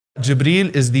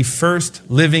Jibreel is the first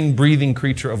living, breathing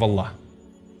creature of Allah.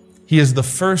 He is the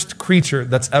first creature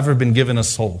that's ever been given a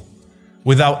soul,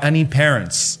 without any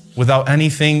parents, without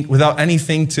anything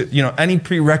to, any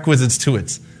prerequisites to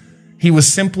it. He was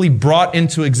simply brought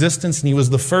into existence, and he was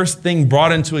the first thing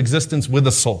brought into existence with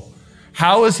a soul.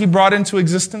 How is he brought into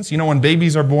existence? When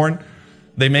babies are born,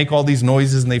 they make all these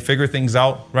noises and they figure things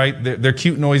out, right? They're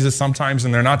cute noises sometimes,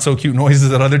 and they're not so cute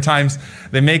noises at other times.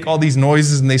 They make all these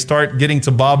noises and they start getting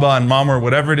to Baba and Mama or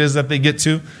whatever it is that they get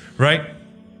to, right?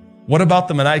 What about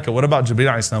the Malaika? What about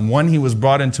Jibreel alayhi salam? When he was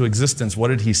brought into existence, what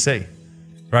did he say?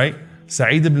 Right?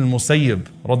 Sa'id ibn Musayyib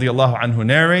radiyallahu anhu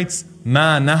narrates,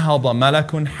 ما نهض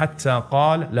ملك حتى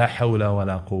قال لا حول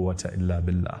ولا قوة إلا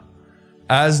بالله.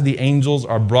 As the angels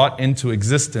are brought into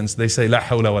existence, they say, لا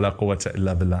حول ولا قوة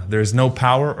إلا بالله. There is no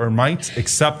power or might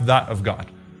except that of God.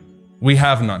 We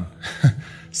have none.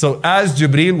 So as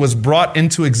Jibreel was brought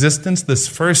into existence, this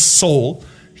first soul,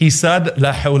 he said,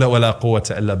 لا حول ولا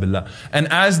قوة إلا بالله. And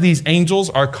as these angels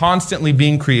are constantly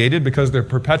being created, because they're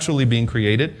perpetually being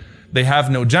created, they have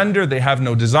no gender, they have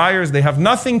no desires, they have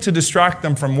nothing to distract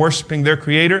them from worshiping their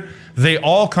Creator. They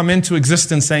all come into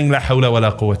existence saying, لا حول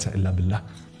ولا قوة إلا بالله.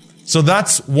 So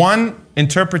that's one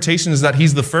interpretation, is that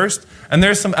he's the first. And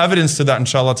there's some evidence to that,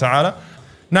 inshallah ta'ala.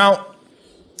 Now,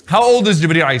 how old is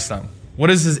Jibreel alayhi salam? What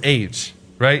is his age,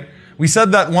 right? We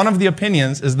said that one of the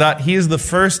opinions is that he is the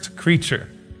first creature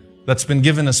that's been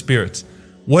given a spirit.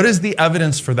 What is the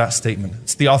evidence for that statement?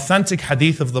 It's the authentic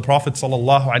hadith of the Prophet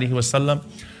sallallahu alaihi wasallam.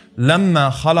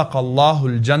 لما خلق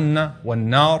الله الجنة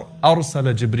والنار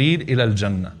أرسل جبريل إلى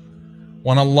الجنة.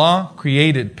 When Allah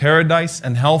created paradise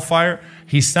and hellfire,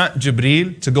 He sent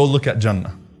Jibreel to go look at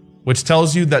Jannah, which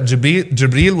tells you that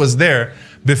Jibreel was there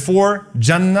before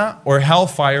Jannah or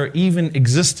hellfire even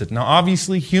existed. Now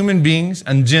obviously human beings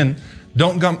and jinn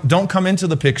don't come into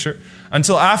the picture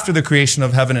until after the creation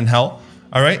of heaven and hell.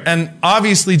 All right, and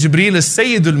obviously Jibreel is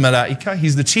Sayyidul Malaika,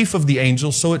 he's the chief of the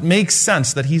angels, so it makes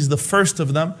sense that he's the first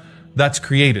of them that's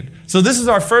created. So this is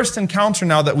our first encounter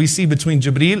now that we see between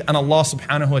Jibreel and Allah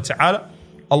subhanahu wa ta'ala.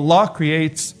 Allah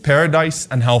creates paradise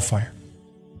and hellfire.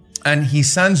 And He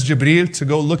sends Jibreel to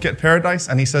go look at paradise,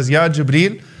 and He says, Ya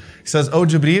Jibreel, He says, Oh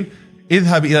Jibreel,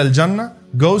 idhab ila al-Jannah,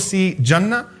 go see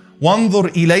Jannah, وَانظُرْ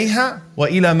إِلَيْهَا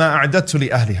وَإِلَى مَا أَعْدَدْتُ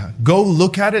لِأَهْلِهَا. Go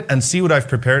look at it and see what I've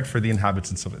prepared for the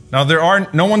inhabitants of it. Now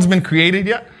no one's been created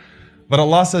yet, but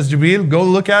Allah says, Jibreel, go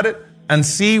look at it and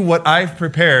see what I've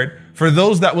prepared for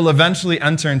those that will eventually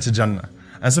enter into Jannah.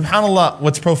 And subhanAllah,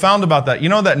 what's profound about that,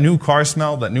 that new car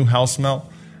smell, that new house smell,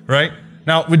 right?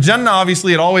 Now with Jannah,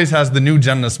 obviously it always has the new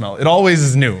Jannah smell. It always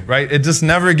is new, right? It just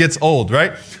never gets old,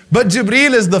 right? But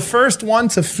Jibreel is the first one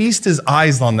to feast his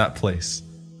eyes on that place,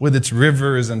 with its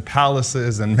rivers and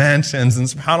palaces and mansions and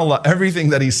subhanAllah, everything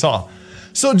that he saw.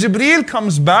 So Jibreel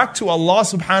comes back to Allah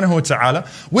subhanahu wa ta'ala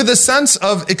with a sense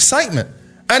of excitement.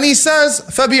 And he says,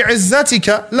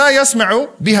 فَبِعِزَّتِكَ لَا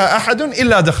يَسْمَعُ بِهَا أَحَدٌ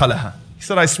إِلَّا دَخَلَهَا. He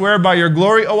said, I swear by your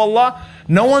glory, O Allah,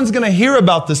 no one's going to hear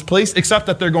about this place except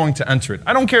that they're going to enter it.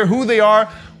 I don't care who they are,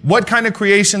 what kind of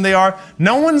creation they are.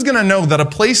 No one's going to know that a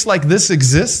place like this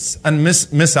exists and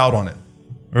miss out on it,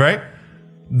 right?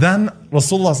 Then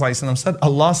Rasulullah ﷺ said,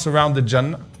 Allah surrounded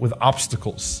Jannah with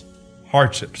obstacles,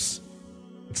 hardships.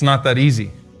 It's not that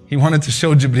easy. He wanted to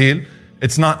show Jibreel,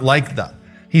 it's not like that.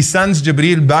 He sends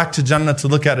Jibreel back to Jannah to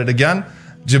look at it again.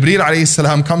 Jibreel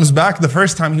ﷺ comes back. The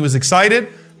first time he was excited.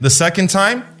 The second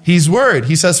time, he's worried.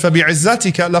 He says,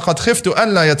 فَبِعِزَّتِكَ لَقَدْ خِفْتُ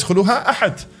أَنْ لَا يَدْخُلُهَا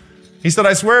أَحَدٌ. He said,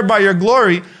 I swear by your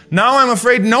glory, now I'm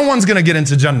afraid no one's going to get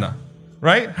into Jannah.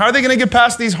 Right? How are they going to get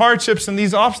past these hardships and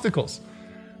these obstacles?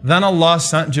 Then Allah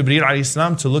sent Jibreel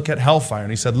alayhi to look at hellfire.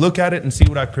 And He said, look at it and see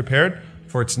what I've prepared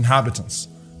for its inhabitants.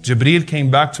 Jibreel came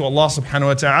back to Allah subhanahu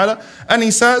wa ta'ala and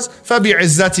he says,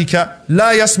 فَبِعِزَّتِكَ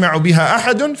لَا يَسْمَعُ بِهَا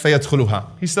أَحَدٌ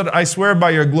فَيَدْخُلُهَا. He said, I swear by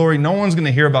your glory, no one's going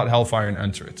to hear about hellfire and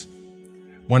enter it.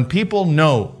 When people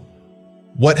know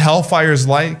what hellfire is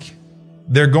like,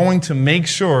 they're going to make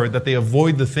sure that they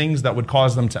avoid the things that would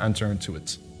cause them to enter into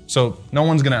it. So no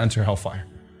one's going to enter hellfire.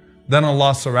 Then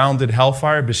Allah surrounded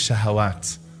hellfire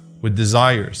bishahawat, with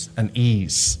desires and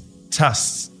ease,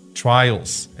 tests,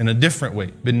 trials in a different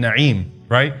way, bin na'im,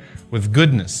 right? With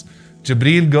goodness.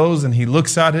 Jibreel goes and he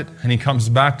looks at it and he comes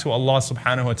back to Allah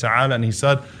subhanahu wa ta'ala and he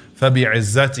said,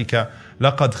 فَبِعِزَّتِكَ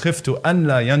لَقَدْ خِفْتُ أَنْ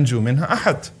لَا يَنْجُو مِنْهَا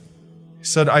أَحَدٌ. He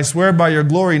said, I swear by your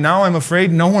glory, now I'm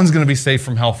afraid no one's going to be safe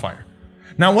from hellfire.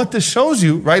 Now what this shows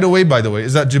you right away, by the way,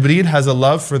 is that Jibreel has a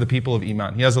love for the people of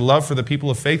Iman. He has a love for the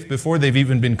people of faith before they've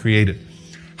even been created.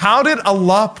 How did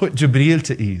Allah put Jibreel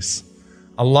to ease?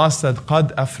 Allah said,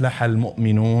 قَدْ أَفْلَحَ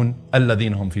الْمُؤْمِنُونَ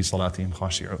الَّذِينَ هُمْ فِي صَلَاتِهِمْ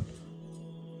خَاشِعُونَ.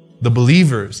 The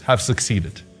believers have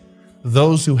succeeded.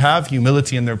 those who have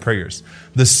humility in their prayers.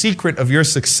 The secret of your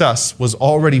success was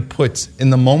already put in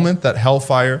the moment that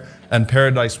hellfire and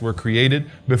paradise were created.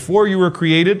 Before you were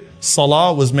created,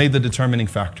 salah was made the determining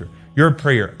factor. Your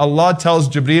prayer. Allah tells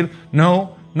Jibreel,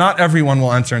 no, not everyone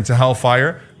will enter into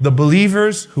hellfire. The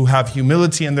believers who have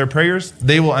humility in their prayers,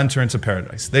 they will enter into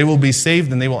paradise. They will be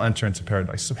saved and they will enter into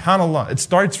paradise. SubhanAllah, it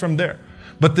starts from there.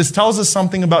 But this tells us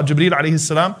something about Jibreel alayhi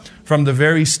salam from the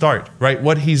very start, right?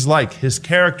 What he's like, his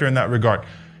character in that regard,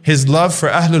 his love for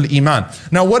Ahlul Iman.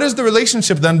 Now, what is the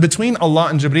relationship then between Allah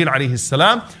and Jibreel alayhi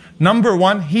salam? Number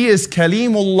one, he is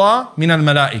Kalimullah min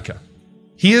al-malaika.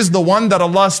 He is the one that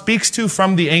Allah speaks to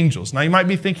from the angels. Now, you might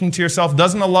be thinking to yourself,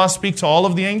 doesn't Allah speak to all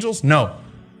of the angels? No.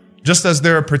 Just as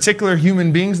there are particular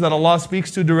human beings that Allah speaks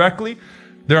to directly,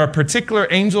 there are particular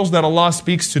angels that Allah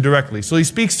speaks to directly. So He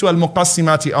speaks to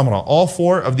al-muqassimati amra. All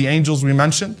four of the angels we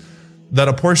mentioned that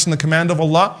apportion the command of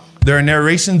Allah, there are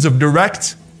narrations of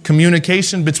direct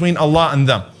communication between Allah and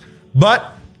them.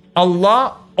 But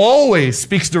Allah always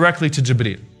speaks directly to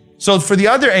Jibreel. So for the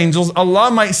other angels,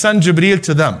 Allah might send Jibreel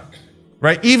to them.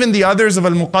 Right? Even the others of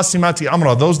al-muqassimati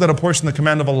amra, those that apportion the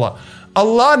command of Allah.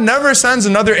 Allah never sends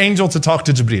another angel to talk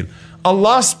to Jibreel.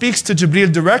 Allah speaks to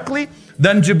Jibreel directly,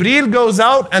 then Jibreel goes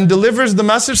out and delivers the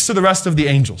message to the rest of the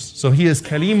angels. So he is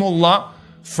Kalimullah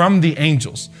from the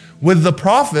angels. With the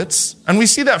prophets, and we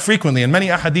see that frequently, and many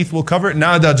ahadith will cover,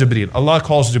 Nada Jibreel, Allah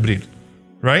calls Jibreel,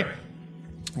 right?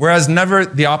 Whereas never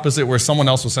the opposite where someone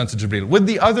else was sent to Jibreel. With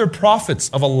the other prophets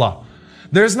of Allah,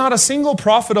 there's not a single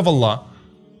prophet of Allah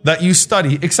that you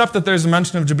study except that there's a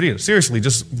mention of Jibreel. Seriously,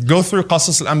 just go through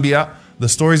Qasas al-Anbiya, the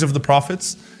stories of the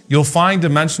prophets. You'll find a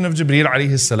mention of Jibreel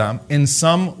alayhi salam in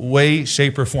some way,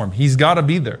 shape or form. He's got to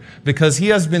be there because he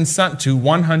has been sent to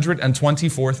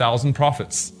 124,000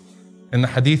 prophets. In the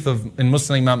hadith in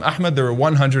Muslim Imam Ahmad, there were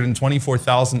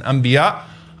 124,000 Anbiya.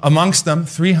 Amongst them,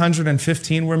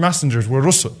 315 were messengers, were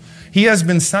Rusul. He has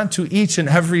been sent to each and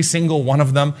every single one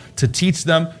of them to teach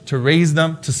them, to raise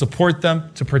them, to support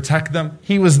them, to protect them.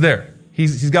 He was there.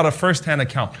 He's got a first-hand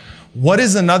account. What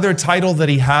is another title that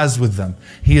he has with them?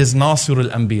 He is Nasir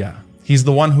al-Anbiya. He's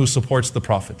the one who supports the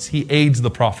prophets. He aids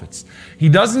the prophets. He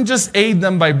doesn't just aid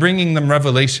them by bringing them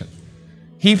revelation.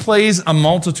 He plays a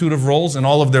multitude of roles in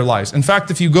all of their lives. In fact,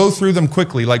 if you go through them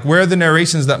quickly, like where are the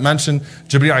narrations that mention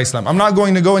Jibreel alayhi salam? I'm not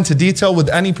going to go into detail with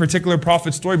any particular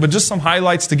prophet story, but just some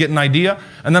highlights to get an idea,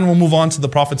 and then we'll move on to the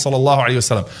Prophet sallallahu alaihi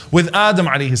wasallam. With Adam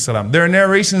alayhi salam, there are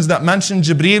narrations that mention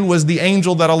Jibreel was the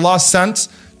angel that Allah sent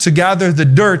to gather the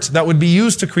dirt that would be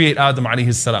used to create Adam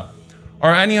alayhi salam.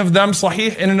 Are any of them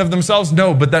sahih in and of themselves?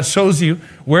 No, but that shows you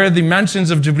where the mentions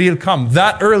of Jibreel come.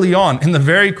 That early on in the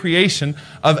very creation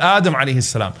of Adam alayhi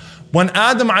salam. When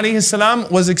Adam alayhi salam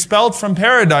was expelled from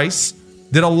paradise,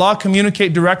 did Allah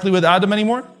communicate directly with Adam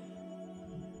anymore?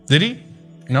 Did He?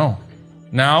 No.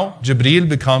 Now Jibreel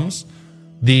becomes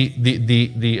the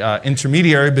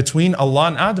intermediary between Allah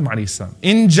and Adam alayhi salam.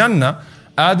 In Jannah,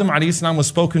 Adam alayhi salam was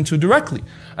spoken to directly.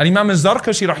 And Imam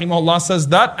al-Zarkashi rahimahullah says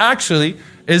that actually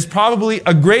is probably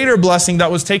a greater blessing that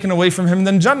was taken away from him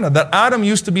than Jannah. That Adam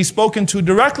used to be spoken to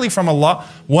directly from Allah.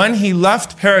 When he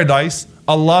left paradise,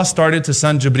 Allah started to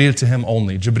send Jibreel to him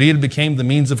only. Jibreel became the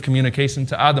means of communication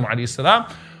to Adam alayhi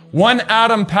salam. When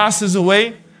Adam passes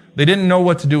away, they didn't know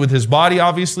what to do with his body,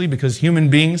 obviously, because human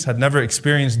beings had never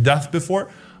experienced death before.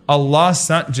 Allah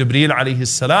sent Jibreel alayhi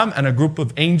salam and a group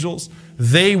of angels.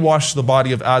 They washed the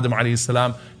body of Adam alayhi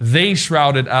salam. They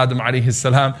shrouded Adam alayhi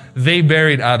salam. They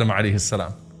buried Adam alayhi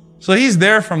salam. So he's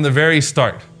there from the very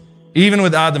start, even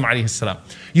with Adam alayhi salam.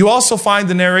 You also find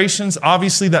the narrations,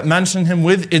 obviously, that mention him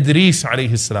with Idris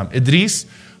alayhi salam. Idris,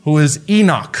 who is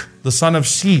Enoch, the son of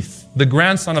Sheeth, the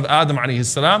grandson of Adam alayhi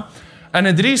salam. And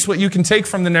Idris, what you can take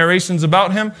from the narrations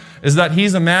about him is that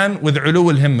he's a man with ulu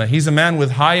al-himma. He's a man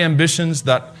with high ambitions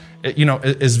that,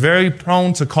 is very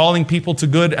prone to calling people to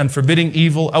good and forbidding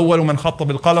evil. أول من خط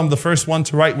بالقلم, the first one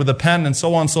to write with a pen, and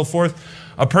so on and so forth.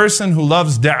 A person who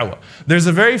loves da'wah. There's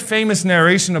a very famous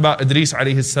narration about Idris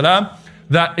alayhi salam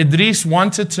that Idris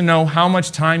wanted to know how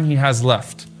much time he has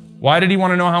left. Why did he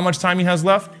want to know how much time he has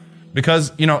left? Because,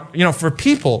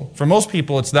 for most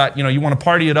people, it's that, you want to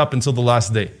party it up until the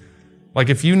last day. Like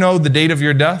if you know the date of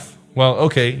your death, well,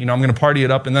 okay, I'm going to party it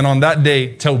up, and then on that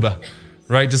day, tawbah,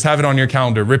 right? Just have it on your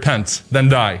calendar, repent, then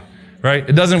die, right?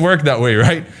 It doesn't work that way,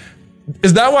 right?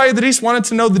 Is that why Idris wanted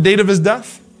to know the date of his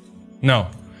death? No.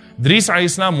 Idris alayhi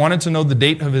salam wanted to know the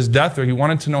date of his death, or he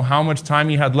wanted to know how much time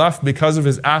he had left because of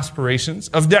his aspirations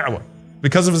of da'wah.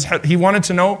 He wanted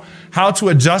to know how to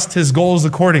adjust his goals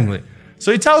accordingly.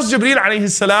 So he tells Jibreel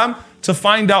alayhi salam to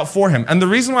find out for him. And the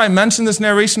reason why I mention this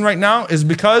narration right now is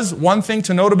because one thing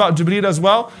to note about Jibreel as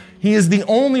well, He is the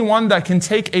only one that can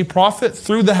take a prophet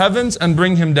through the heavens and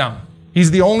bring him down. He's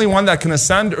the only one that can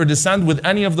ascend or descend with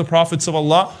any of the prophets of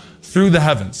Allah through the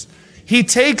heavens. He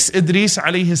takes Idris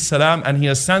alayhi salam and he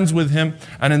ascends with him.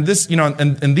 And in this,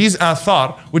 in these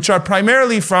athar, which are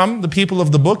primarily from the people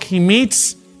of the book, he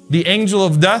meets the angel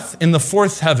of death in the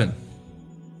fourth heaven.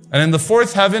 And in the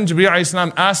fourth heaven, Jibreel alayhi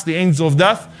salam asks the angel of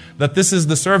death that this is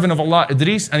the servant of Allah,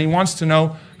 Idris, and he wants to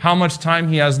know how much time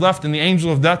he has left. And the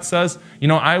angel of death says,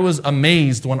 I was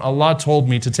amazed when Allah told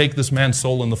me to take this man's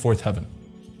soul in the fourth heaven.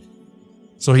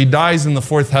 So he dies in the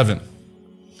fourth heaven.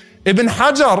 Ibn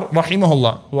Hajar,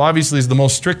 rahimahullah, who obviously is the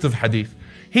most strict of hadith,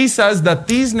 he says that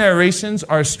these narrations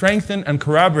are strengthened and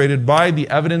corroborated by the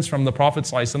evidence from the Prophet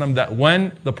ﷺ that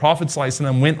when the Prophet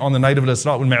ﷺ went on the night of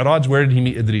Al-Isra wal Mi'raj, where did he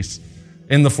meet Idris?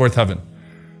 In the fourth heaven.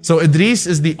 So Idris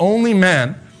is the only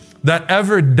man that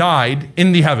ever died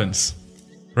in the heavens.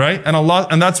 Right?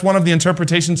 And that's one of the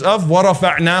interpretations of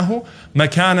وَرَفَعْنَاهُ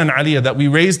مَكَانًا عَلِيًّا, that we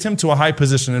raised him to a high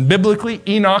position. And biblically,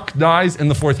 Enoch dies in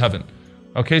the fourth heaven.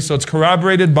 Okay, so it's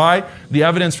corroborated by the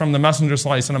evidence from the Messenger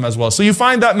ﷺ as well. So you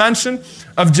find that mention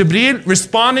of Jibreel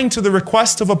responding to the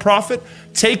request of a prophet,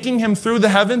 taking him through the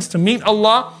heavens to meet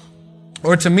Allah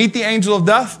or to meet the angel of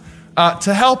death,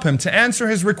 to help him, to answer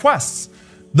his requests.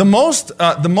 The most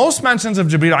mentions of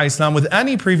Jibreel alayhi salam with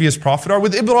any previous prophet are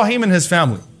with Ibrahim and his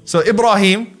family. So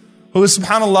Ibrahim, who is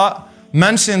subhanAllah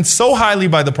mentioned so highly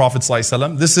by the Prophet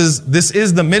ﷺ, this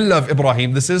is the millah of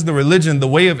Ibrahim, this is the religion, the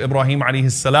way of Ibrahim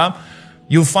alayhi salam.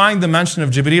 You'll find the mention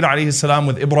of Jibreel alayhi salam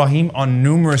with Ibrahim on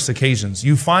numerous occasions.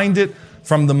 You find it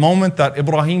from the moment that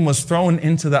Ibrahim was thrown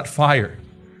into that fire.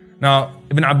 Now,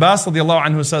 Ibn Abbas radiallahu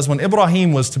anhu says, when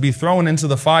Ibrahim was to be thrown into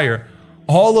the fire,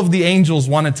 all of the angels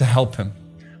wanted to help him.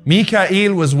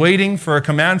 Mikael was waiting for a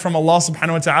command from Allah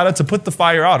subhanahu wa ta'ala to put the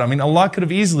fire out. I mean, Allah could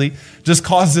have easily just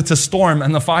caused it to storm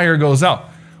and the fire goes out.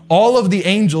 All of the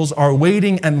angels are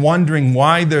waiting and wondering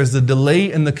why there's a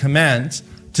delay in the command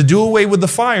to do away with the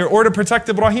fire or to protect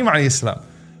Ibrahim alayhi salam.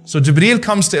 So Jibreel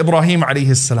comes to Ibrahim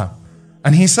alayhi salam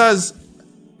and he says,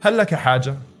 هل لك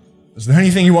حاجة? Is there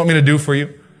anything you want me to do for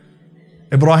you?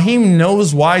 Ibrahim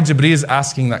knows why Jibreel is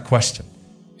asking that question.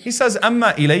 He says,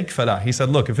 أَمَّا إِلَيْكَ فَلَا. He said,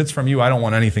 look, if it's from you, I don't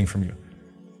want anything from you.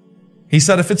 He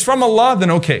said, if it's from Allah, then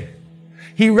okay.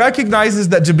 He recognizes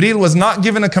that Jibreel was not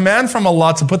given a command from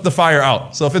Allah to put the fire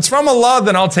out. So if it's from Allah,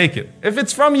 then I'll take it. If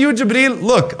it's from you, Jibreel,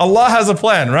 look, Allah has a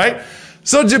plan, right?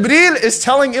 So Jibreel is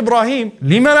telling Ibrahim,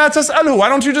 لِمَا لَا تَسْأَلْهُ? Why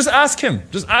don't you just ask him?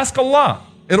 Just ask Allah.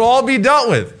 It'll all be dealt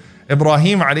with.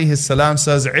 Ibrahim alayhi salam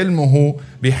says, عِلْمُهُ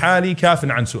بِحَالِي كَافٍ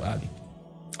عَنْ سُؤَالِي.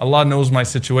 Allah knows my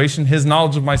situation. His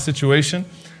knowledge of my situation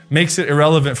makes it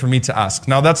irrelevant for me to ask.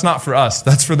 Now that's not for us,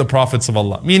 that's for the prophets of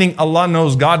Allah. Meaning Allah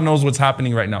knows, God knows what's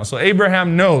happening right now. So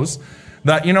Abraham knows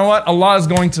that, you know what, Allah is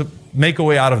going to make a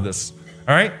way out of this.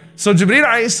 Alright? So Jibreel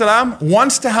alayhi salam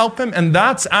wants to help him, and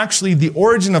that's actually the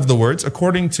origin of the words,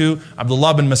 according to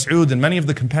Abdullah bin Mas'ud and many of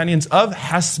the companions, of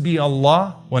Hasbi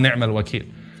Allah wa ni'mal wakil.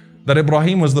 That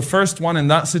Ibrahim was the first one in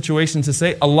that situation to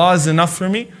say, Allah is enough for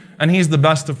me, and He's the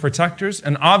best of protectors.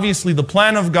 And obviously the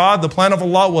plan of God, the plan of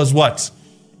Allah was what?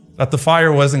 That the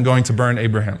fire wasn't going to burn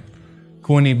Abraham.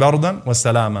 Kuni bardan wa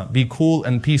salama. Be cool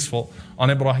and peaceful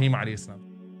on Ibrahim alayhi salam.